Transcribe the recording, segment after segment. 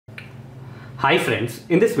Hi friends,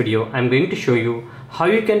 in this video I'm going to show you how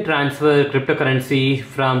you can transfer cryptocurrency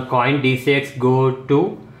from CoinDCX-Go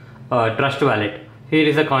to Trust Wallet. Here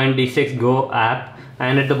is a CoinDCX-Go app,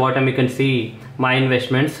 and at the bottom you can see my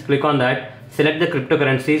investments. Click on that, select the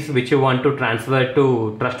cryptocurrencies which you want to transfer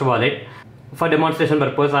to Trust Wallet. For demonstration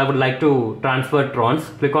purpose I would like to transfer Trons.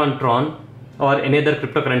 Click on Tron or any other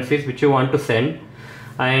cryptocurrencies which you want to send,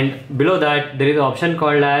 and below that there is an option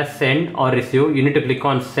called as send or receive. You need to click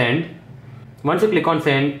on send. Once you click on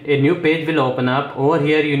send, a new page will open up. Over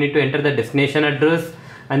here you need to enter the destination address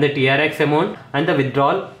and the TRX amount and the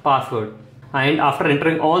withdrawal password. And after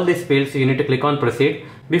entering all these fields, you need to click on proceed.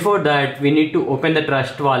 Before that, we need to open the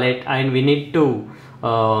Trust Wallet and we need to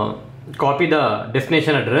copy the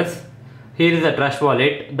destination address. Here is the Trust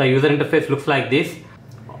Wallet. The user interface looks like this.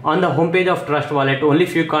 On the home page of Trust Wallet, only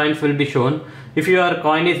few coins will be shown. If your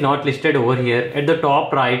coin is not listed over here, at the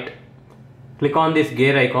top right, click on this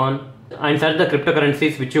gear icon and search the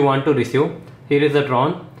cryptocurrencies which you want to receive. Here is the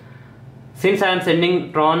Tron. Since I am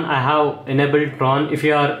sending Tron, I have enabled Tron. If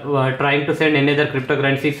you are trying to send any other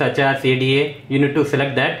cryptocurrency such as ADA, you need to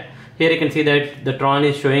select that. Here you can see that the Tron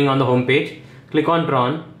is showing on the home page. Click on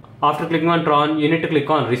Tron. After clicking on Tron, you need to click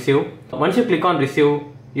on receive. Once you click on receive,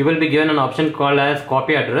 you will be given an option called as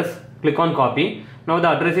copy address. Click on copy. Now the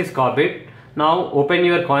address is copied. Now open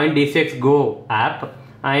your CoinDCX-Go app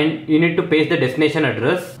and you need to paste the destination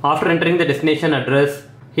address. After entering the destination address,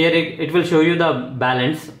 here it will show you the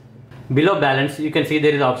balance. Below balance you can see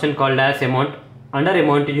there is an option called as amount. Under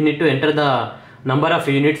amount you need to enter the number of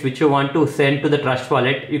units which you want to send to the Trust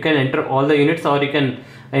Wallet. You can enter all the units or you can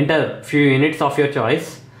enter few units of your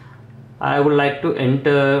choice. I would like to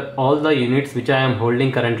enter all the units which I am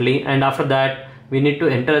holding currently, and after that we need to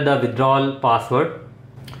enter the withdrawal password.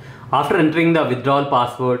 After entering the withdrawal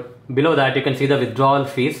password, below that you can see the withdrawal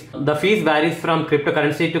fees. The fees varies from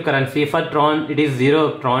cryptocurrency to currency. For Tron it is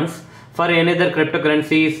 0 Trons. For any other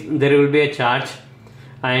cryptocurrencies there will be a charge.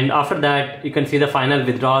 And after that you can see the final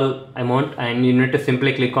withdrawal amount and you need to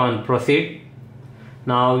simply click on proceed.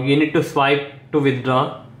 Now you need to swipe to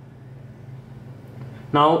withdraw.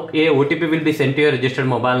 Now a OTP will be sent to your registered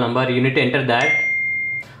mobile number. You need to enter that.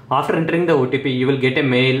 After entering the OTP, you will get a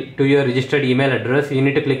mail to your registered email address. You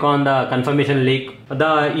need to click on the confirmation link.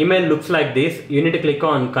 The email looks like this. You need to click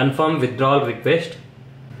on confirm withdrawal request.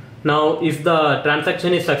 Now if the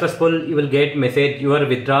transaction is successful, you will get message your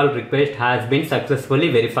withdrawal request has been successfully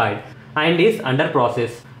verified and is under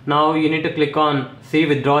process. Now you need to click on see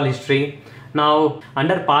withdrawal history. Now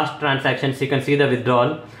under past transactions you can see the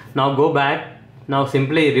withdrawal. Now go back. Now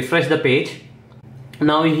simply refresh the page.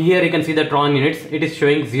 Now here you can see the Tron units. It is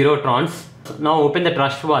showing 0 Trons. Now open the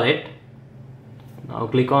Trust Wallet. Now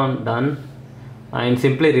click on done and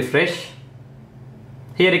simply refresh.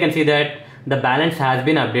 Here you can see that the balance has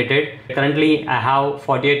been updated. Currently I have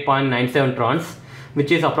 48.97 Trons,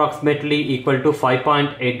 which is approximately equal to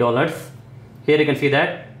 $5.8. Here you can see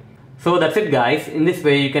that. So that's it guys. In this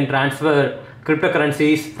way you can transfer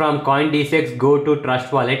cryptocurrencies from CoinDCX-Go to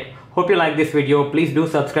Trust Wallet. Hope you like this video. Please do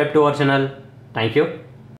subscribe to our channel. Thank you.